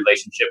be in a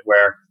relationship,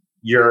 where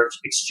you're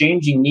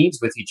exchanging needs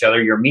with each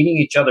other. You're meeting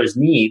each other's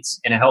needs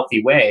in a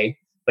healthy way,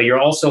 but you're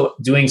also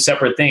doing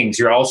separate things.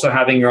 You're also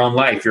having your own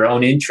life, your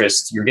own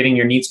interests. You're getting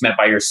your needs met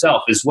by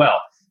yourself as well.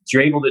 So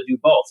you're able to do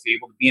both. You're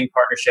able to be in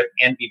partnership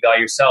and be by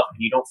yourself,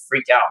 and you don't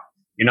freak out.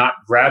 You're not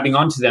grabbing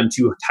onto them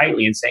too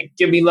tightly and saying,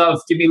 give me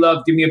love, give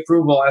me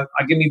approval,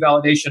 I give me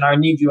validation, I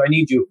need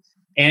you.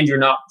 And you're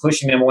not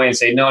pushing them away and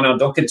say, no,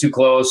 don't get too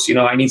close.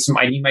 I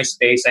need my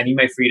space. I need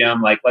my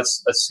freedom. Like,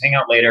 let's hang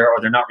out later,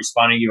 or they're not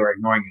responding to you or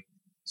ignoring you.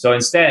 So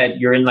instead,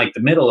 you're in like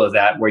the middle of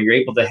that, where you're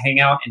able to hang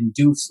out and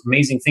do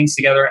amazing things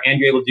together, and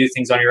you're able to do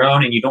things on your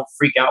own, and you don't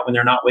freak out when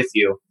they're not with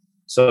you.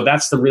 So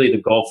that's really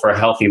the goal for a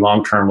healthy,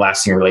 long-term,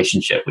 lasting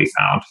relationship, we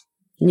found.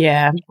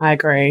 Yeah, I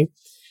agree.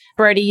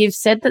 Brody, you've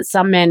said that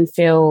some men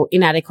feel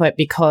inadequate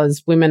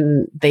because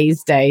women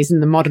these days,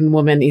 and the modern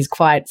woman is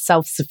quite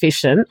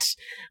self-sufficient.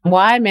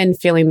 Why are men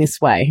feeling this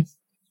way?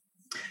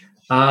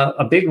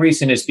 A big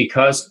reason is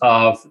because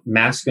of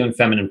masculine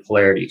feminine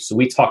polarity. So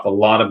we talk a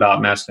lot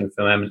about masculine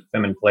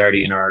feminine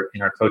polarity in our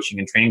coaching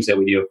and trainings that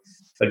we do.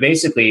 But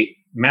basically,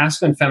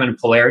 masculine feminine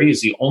polarity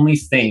is the only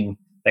thing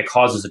that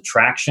causes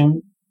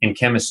attraction and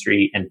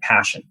chemistry and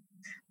passion.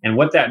 And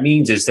what that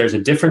means is there's a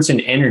difference in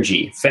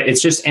energy.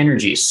 It's just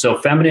energy. So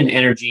feminine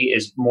energy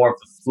is more of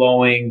the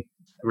flowing,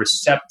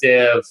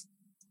 receptive,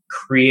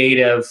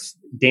 creative,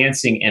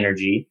 dancing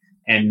energy.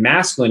 And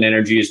masculine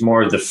energy is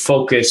more of the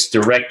focused,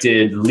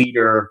 directed,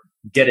 leader,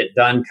 get it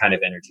done kind of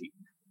energy.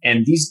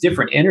 And these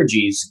different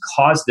energies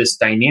cause this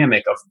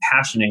dynamic of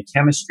passion and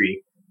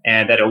chemistry,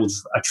 and that it will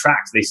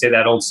attract. They say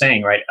that old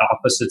saying, right?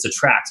 Opposites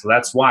attract. So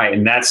that's why,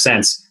 in that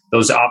sense,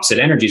 those opposite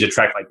energies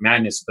attract like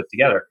magnets put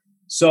together.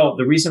 So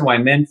the reason why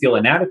men feel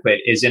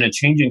inadequate is in a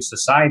changing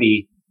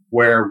society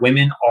where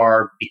women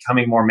are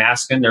becoming more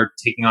masculine. They're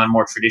taking on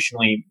more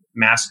traditionally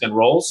masculine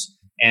roles,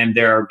 and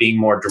they're being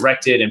more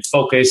directed and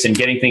focused and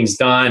getting things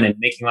done and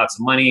making lots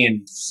of money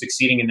and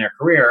succeeding in their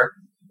career.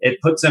 It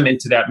puts them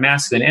into that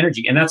masculine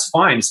energy. And that's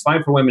fine. It's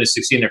fine for women to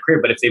succeed in their career.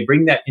 But if they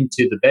bring that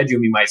into the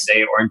bedroom, you might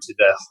say, or into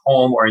the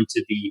home or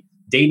into the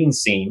dating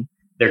scene,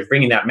 they're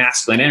bringing that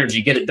masculine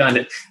energy, get it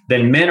done.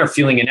 Then men are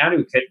feeling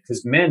inadequate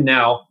because men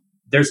now,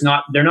 they're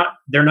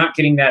not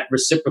getting that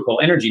reciprocal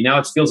energy. Now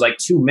it feels like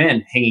two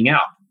men hanging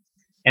out.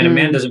 And a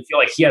man doesn't feel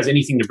like he has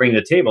anything to bring to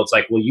the table. It's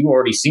like, well, you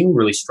already seem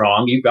really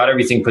strong. You've got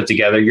everything put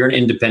together. You're an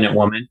independent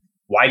woman.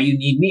 Why do you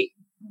need me?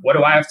 What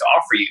do I have to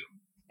offer you?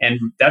 And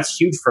that's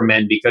huge for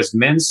men, because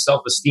men's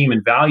self-esteem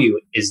and value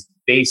is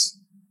based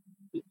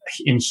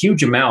in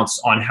huge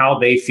amounts on how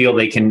they feel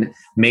they can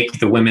make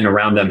the women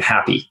around them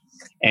happy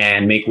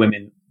and make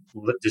women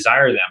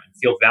desire them and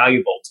feel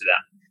valuable to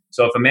them.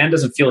 So if a man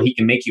doesn't feel he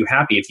can make you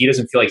happy, if he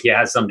doesn't feel like he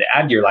has something to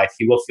add to your life,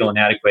 he will feel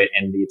inadequate,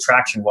 and the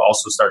attraction will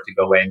also start to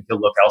go away, and he'll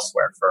look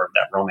elsewhere for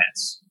that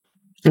romance.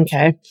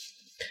 Okay.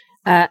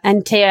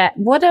 And Tia,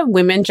 what are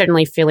women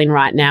generally feeling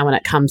right now when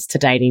it comes to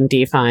dating, do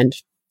you find?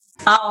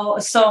 Oh,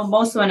 so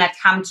most women that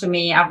come to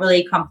me are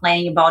really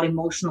complaining about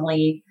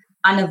emotionally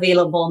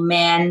unavailable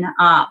men,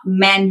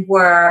 men who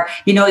are,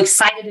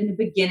 excited in the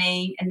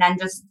beginning and then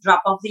just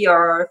drop off the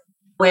earth,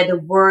 where the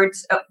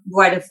words,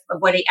 where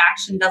the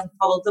action doesn't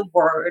follow the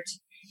word.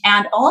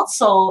 And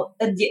also,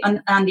 on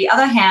the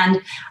other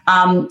hand,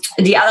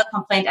 the other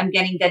complaint I'm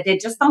getting, that they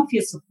just don't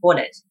feel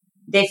supported.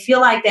 They feel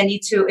like they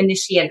need to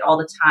initiate all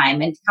the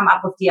time and come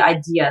up with the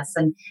ideas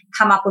and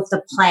come up with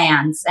the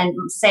plans and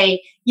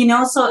say,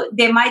 so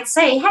they might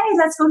say, hey,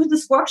 let's go to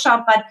this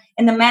workshop.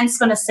 And the man's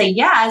going to say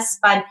yes,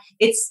 but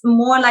it's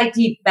more like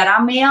the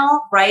beta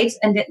male, right?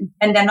 And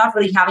they're not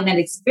really having that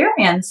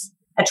experience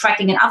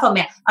attracting an alpha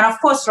male. And of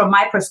course, from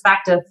my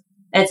perspective,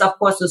 it's of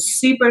course a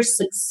super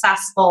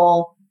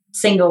successful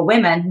single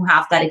women who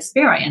have that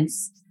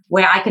experience,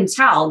 where I can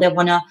tell they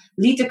want to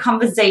lead the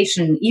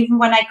conversation, even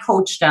when I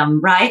coach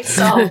them, right?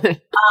 So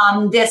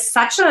there's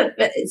such a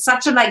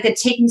like, they're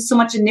taking so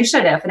much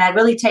initiative and they're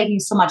really taking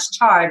so much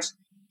charge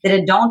that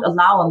it don't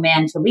allow a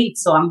man to lead.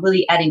 So I'm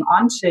really adding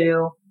on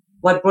to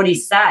what Brody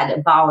said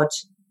about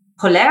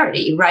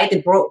polarity, right?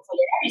 The polarity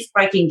is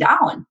breaking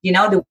down.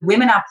 The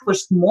women are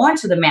pushed more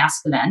to the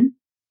masculine.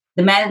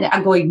 The men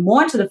are going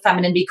more to the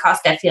feminine because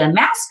they feel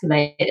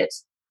emasculated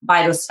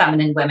by those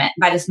feminine women,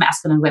 by those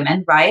masculine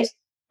women, right?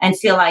 And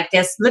feel like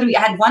there's literally,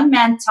 I had one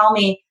man tell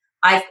me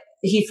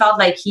he felt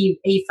like he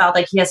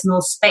has no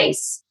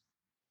space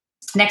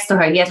next to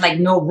her. He had like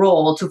no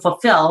role to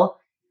fulfill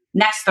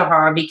next to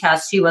her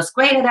because she was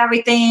great at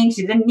everything.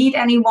 She didn't need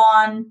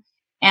anyone.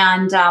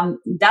 And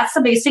that's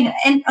the basic thing.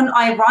 And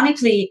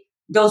ironically,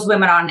 those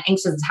women are an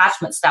anxious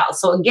attachment style.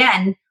 So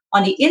again,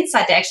 on the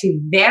inside, they're actually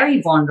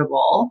very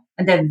vulnerable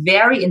and they're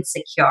very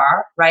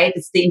insecure, right?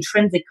 It's the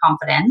intrinsic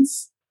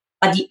confidence,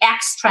 but the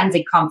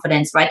extrinsic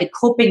confidence, right? The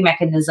coping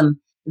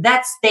mechanism,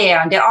 that's there.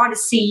 And they are the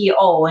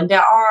CEO and they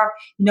are,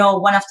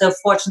 one of the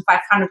Fortune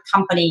 500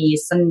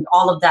 companies and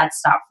all of that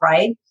stuff,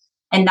 right?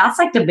 And that's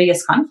like the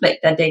biggest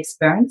conflict that they're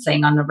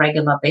experiencing on a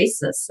regular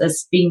basis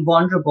is being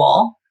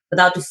vulnerable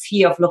without the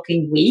fear of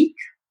looking weak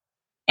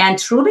and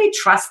truly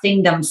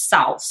trusting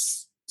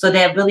themselves. So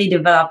they really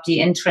develop the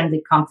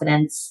intrinsic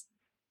confidence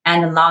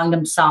and allowing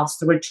themselves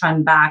to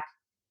return back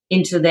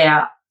into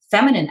their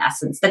feminine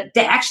essence that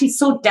they actually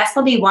so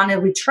desperately want to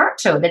return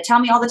to. They tell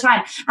me all the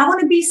time, I want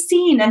to be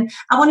seen and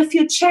I want to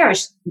feel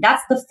cherished.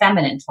 That's the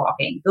feminine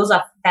talking. Those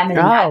are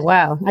feminine. Oh,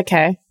 wow.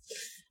 Okay.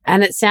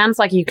 And it sounds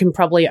like you can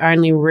probably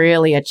only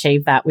really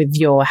achieve that with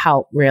your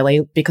help,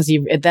 really, because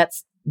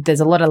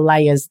there's a lot of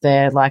layers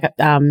there. Like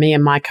me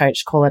and my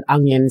coach call it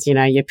onions.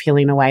 You're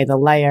peeling away the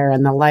layer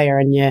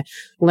and you're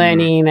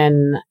learning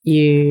and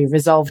you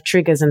resolve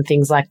triggers and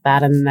things like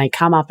that. And they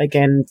come up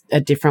again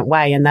a different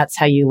way. And that's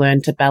how you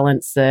learn to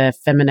balance the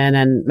feminine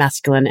and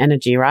masculine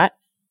energy, right?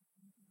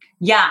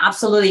 Yeah,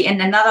 absolutely.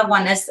 And another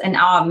one is in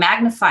our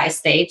magnify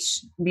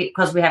stage,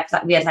 because we had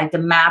like the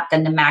map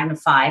and the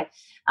magnify.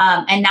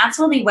 And that's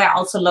really where I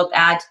also look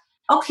at,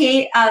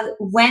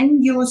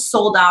 when you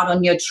sold out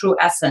on your true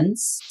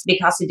essence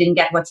because you didn't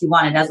get what you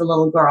wanted as a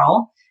little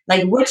girl,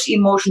 like which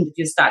emotion did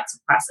you start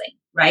suppressing,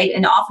 right?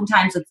 And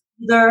oftentimes it's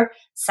either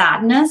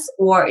sadness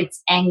or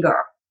it's anger,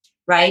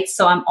 right?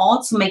 So I'm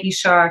also making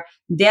sure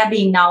they're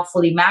being now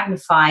fully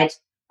magnified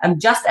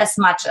just as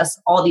much as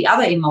all the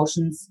other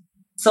emotions.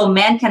 So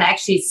men can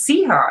actually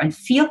see her and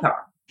feel her.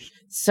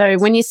 So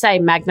when you say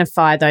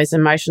magnify those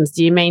emotions,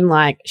 do you mean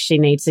like she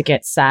needs to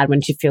get sad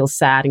when she feels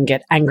sad and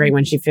get angry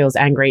when she feels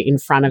angry in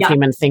front of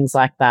him and things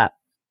like that?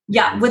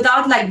 Yeah,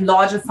 without like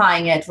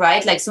logifying it,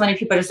 right? Like so many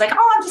people are just like,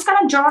 I'm just going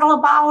to journal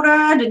about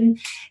it. And,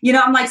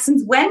 I'm like,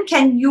 since when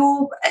can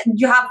you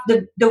have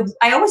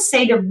I always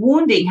say the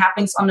wounding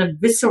happens on a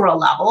visceral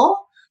level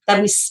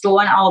that we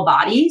store in our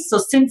body. So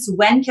since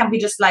when can we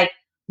just like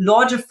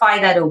logify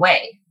that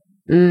away?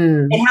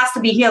 It has to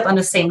be healed on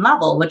the same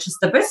level, which is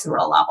the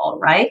visceral level,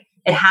 right?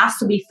 It has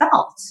to be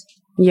felt.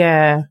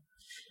 Yeah.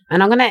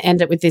 And I'm going to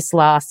end it with this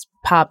last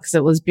part because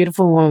it was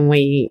beautiful when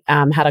we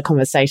had a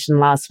conversation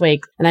last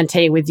week. And then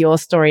tell you with your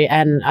story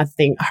and I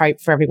think hope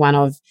for everyone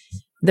of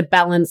the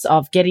balance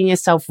of getting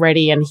yourself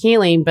ready and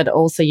healing. But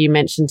also you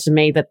mentioned to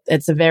me that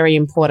it's a very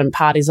important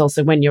part is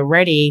also when you're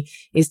ready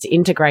is to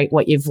integrate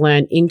what you've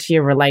learned into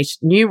your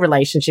new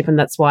relationship. And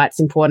that's why it's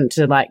important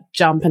to like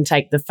jump and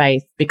take the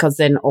faith because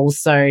then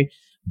also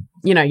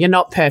you're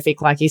not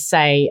perfect, like you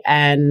say.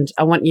 And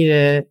I want you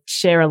to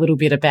share a little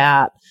bit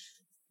about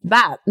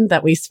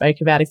that we spoke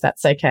about, if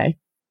that's okay.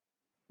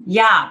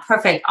 Yeah,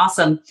 perfect.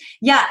 Awesome.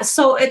 Yeah.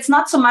 So it's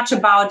not so much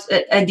about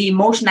the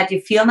emotion that you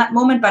feel in that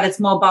moment, but it's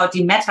more about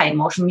the meta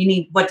emotion,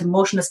 meaning what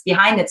emotion is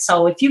behind it.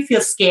 So if you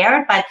feel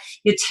scared, but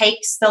you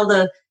take still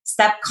the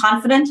step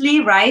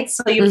confidently, right?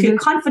 So you feel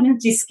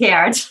confidently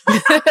scared,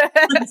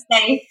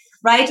 say,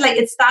 right? Like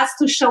it starts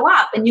to show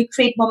up and you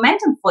create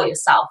momentum for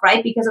yourself,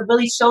 right? Because it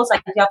really shows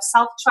like you have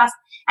self-trust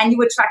and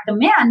you attract a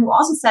man who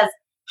also says,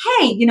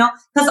 hey,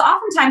 because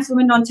oftentimes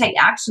women don't take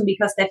action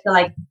because they feel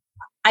like,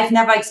 I've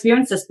never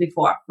experienced this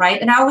before, right?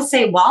 And I always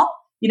say, well,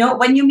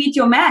 when you meet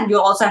your man,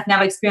 you also have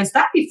never experienced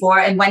that before.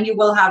 And when you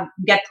will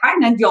get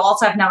pregnant, you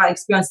also have never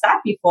experienced that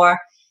before.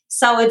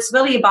 So it's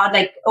really about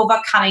like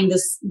overcoming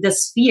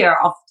this fear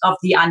of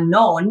the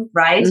unknown,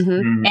 right?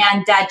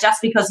 And that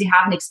just because you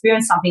haven't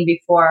experienced something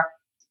before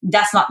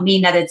does not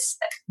mean that it's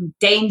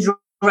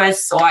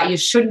dangerous or you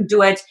shouldn't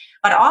do it.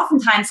 But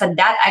oftentimes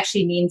that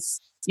actually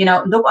means,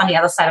 look on the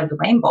other side of the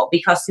rainbow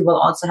because you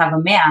will also have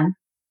a man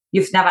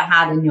you've never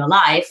had in your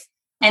life.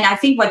 And I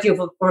think what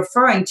you're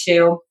referring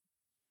to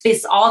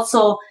is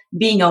also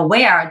being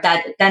aware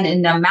that then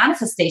in the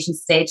manifestation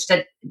stage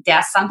that there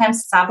are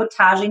sometimes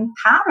sabotaging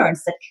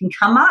patterns that can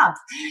come up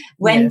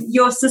when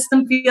your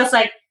system feels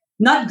like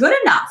not good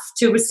enough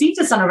to receive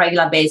this on a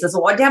regular basis,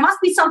 or there must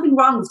be something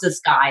wrong with this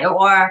guy,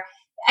 or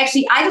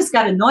actually I just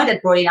got annoyed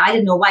at Brody and I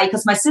didn't know why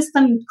because my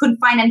system couldn't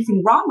find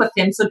anything wrong with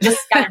him, so just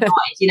got annoyed.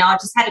 I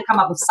just had to come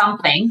up with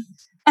something.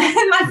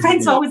 And my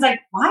friends are always like,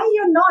 "Why are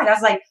you annoyed?" I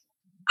was like,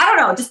 I don't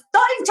know, just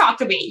don't even talk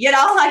to me,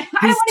 like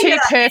he's too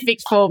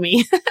perfect for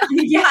me.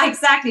 Yeah,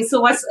 exactly.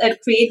 So what's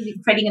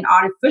creating an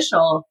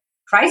artificial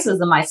crisis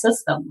in my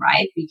system,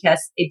 right? Because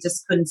it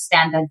just couldn't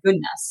stand that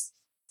goodness.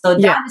 So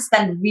that is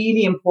then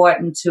really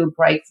important to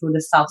break through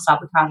the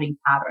self-sabotaging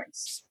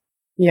patterns.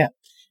 Yeah.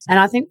 And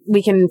I think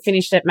we can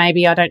finish it.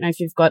 Maybe, I don't know if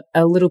you've got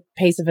a little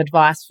piece of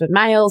advice for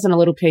males and a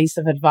little piece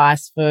of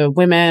advice for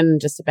women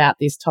just about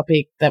this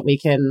topic that we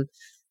can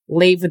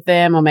leave with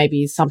them, or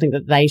maybe something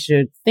that they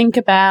should think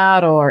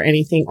about or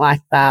anything like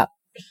that.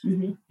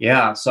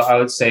 Yeah. So I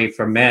would say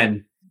for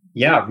men,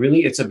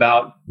 really it's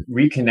about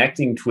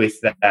reconnecting with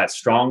that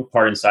strong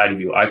part inside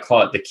of you. I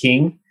call it the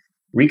king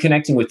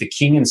reconnecting with the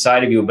king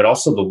inside of you, but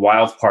also the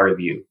wild part of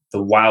you,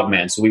 the wild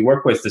man. So we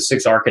work with the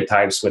 6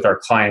 archetypes with our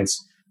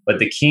clients, but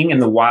the king and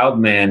the wild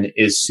man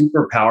is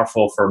super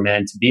powerful for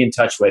men to be in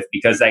touch with,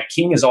 because that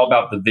king is all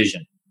about the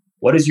vision.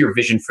 What is your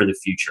vision for the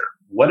future?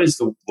 What is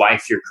the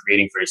life you're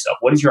creating for yourself?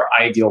 What is your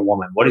ideal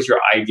woman? What is your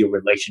ideal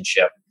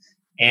relationship?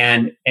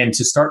 And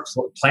to start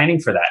planning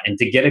for that, and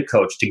to get a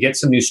coach, to get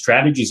some new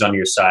strategies on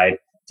your side,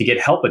 to get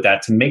help with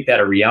that, to make that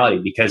a reality,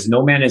 because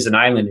no man is an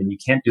island and you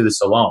can't do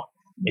this alone.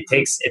 It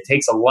takes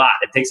a lot.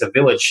 It takes a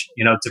village,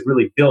 to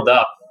really build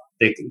up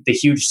the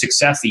huge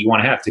success that you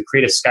want to have. To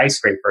create a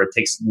skyscraper, it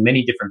takes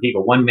many different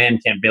people. One man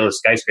can't build a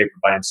skyscraper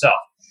by himself.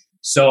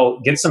 So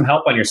get some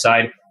help on your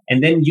side,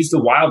 and then use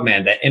the wild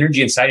man, that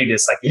energy inside you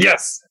that's like,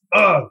 yes,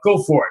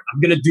 go for it.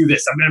 I'm going to do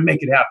this. I'm going to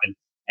make it happen.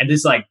 And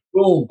just like,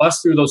 boom,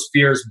 bust through those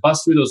fears,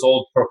 bust through those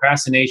old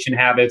procrastination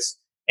habits,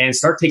 and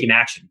start taking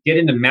action. Get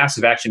into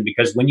massive action,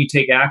 because when you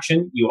take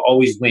action, you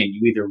always win.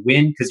 You either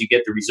win because you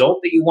get the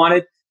result that you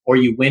wanted, or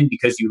you win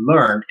because you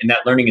learn, and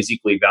that learning is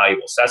equally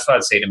valuable. So that's what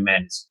I'd say to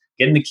men is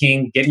get in the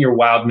king, get in your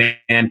wild man,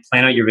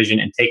 plan out your vision,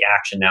 and take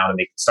action now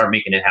to start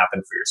making it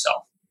happen for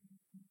yourself.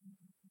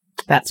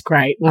 That's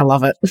great. I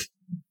love it.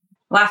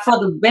 Well, for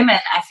the women,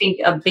 I think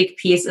a big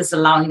piece is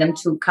allowing them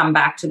to come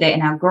back to their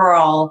inner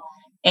girl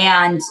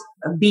and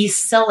be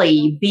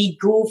silly, be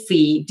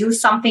goofy, do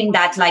something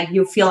that like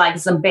you feel like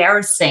is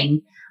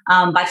embarrassing,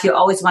 but you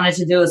always wanted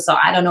to do. So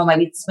I don't know,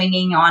 maybe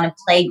swinging on a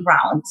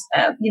playground,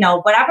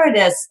 whatever it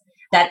is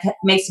that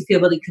makes you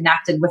feel really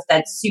connected with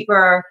that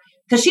super,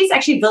 because she's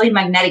actually really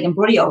magnetic. And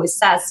Brody always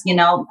says, men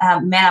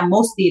are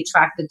mostly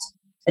attracted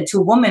to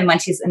a woman when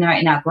she's in her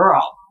inner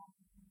girl.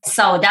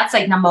 So that's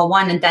like number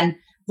one. And then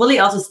really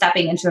also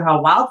stepping into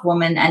her wild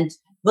woman and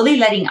really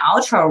letting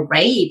out her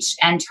rage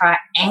and her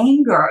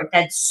anger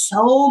that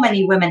so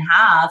many women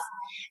have,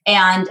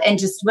 and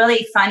just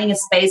really finding a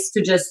space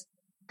to just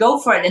go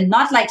for it and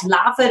not like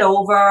laugh it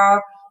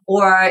over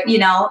or,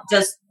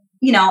 just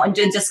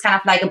kind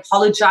of like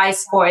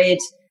apologize for it,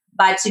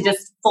 but to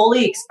just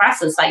fully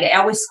express it. Like I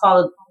always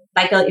call it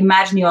like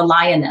imagine you're a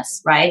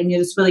lioness, right? And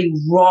you're just really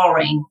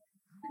roaring.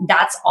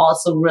 That's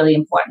also really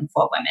important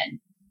for women.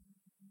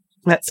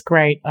 That's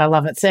great. I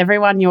love it. So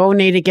everyone, you all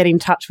need to get in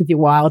touch with your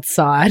wild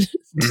side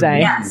today.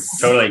 Yes.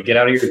 Totally. Get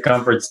out of your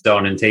comfort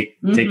zone and take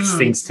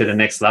things to the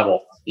next level.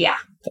 Yeah.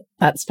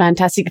 That's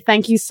fantastic.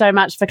 Thank you so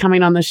much for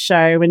coming on the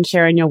show and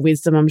sharing your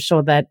wisdom. I'm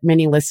sure that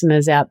many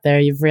listeners out there,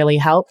 you've really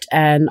helped.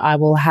 And I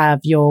will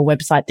have your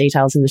website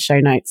details in the show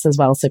notes as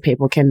well, so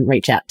people can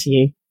reach out to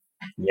you.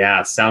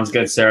 Yeah, sounds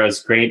good, Sarah.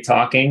 It's great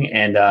talking.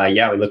 And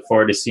we look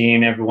forward to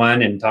seeing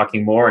everyone and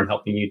talking more and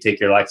helping you take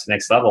your life to the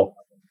next level.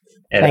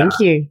 And, Thank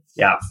you.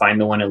 Yeah,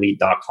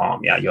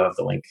 findtheoneelite.com. Yeah, you'll have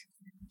the link.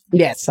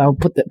 Yes, I'll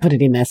put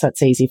it in there so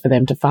it's easy for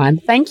them to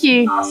find. Thank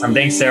you. Awesome.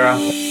 Thanks, Sarah.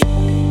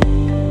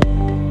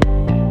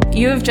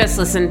 You have just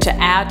listened to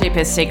Our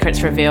Deepest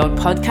Secrets Revealed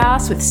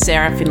podcast with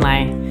Sarah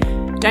Finlay.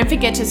 Don't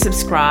forget to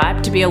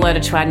subscribe to be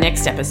alerted to our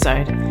next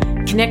episode.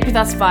 Connect with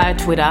us via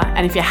Twitter,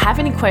 and if you have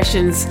any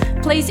questions,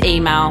 please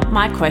email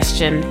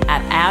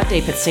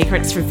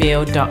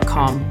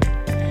myquestion@ourdeepestsecretsrevealed.com.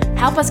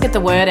 Help us get the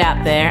word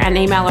out there and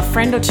email a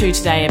friend or two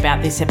today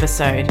about this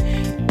episode.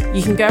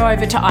 You can go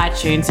over to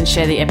iTunes and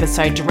share the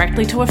episode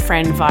directly to a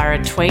friend via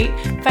a tweet,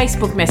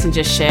 Facebook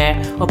Messenger share,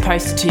 or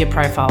post it to your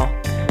profile.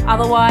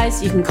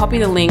 Otherwise, you can copy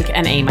the link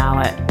and email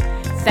it.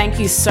 Thank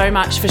you so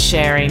much for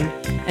sharing.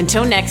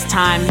 Until next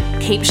time,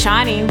 keep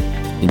shining.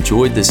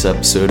 Enjoyed this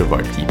episode of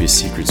Our Deepest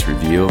Secrets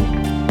Revealed?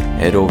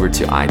 Head over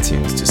to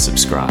iTunes to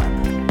subscribe,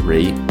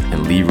 rate,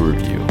 and leave a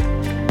review.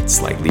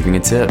 It's like leaving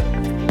a tip,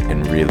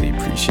 and really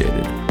appreciate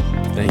it.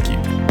 Thank you.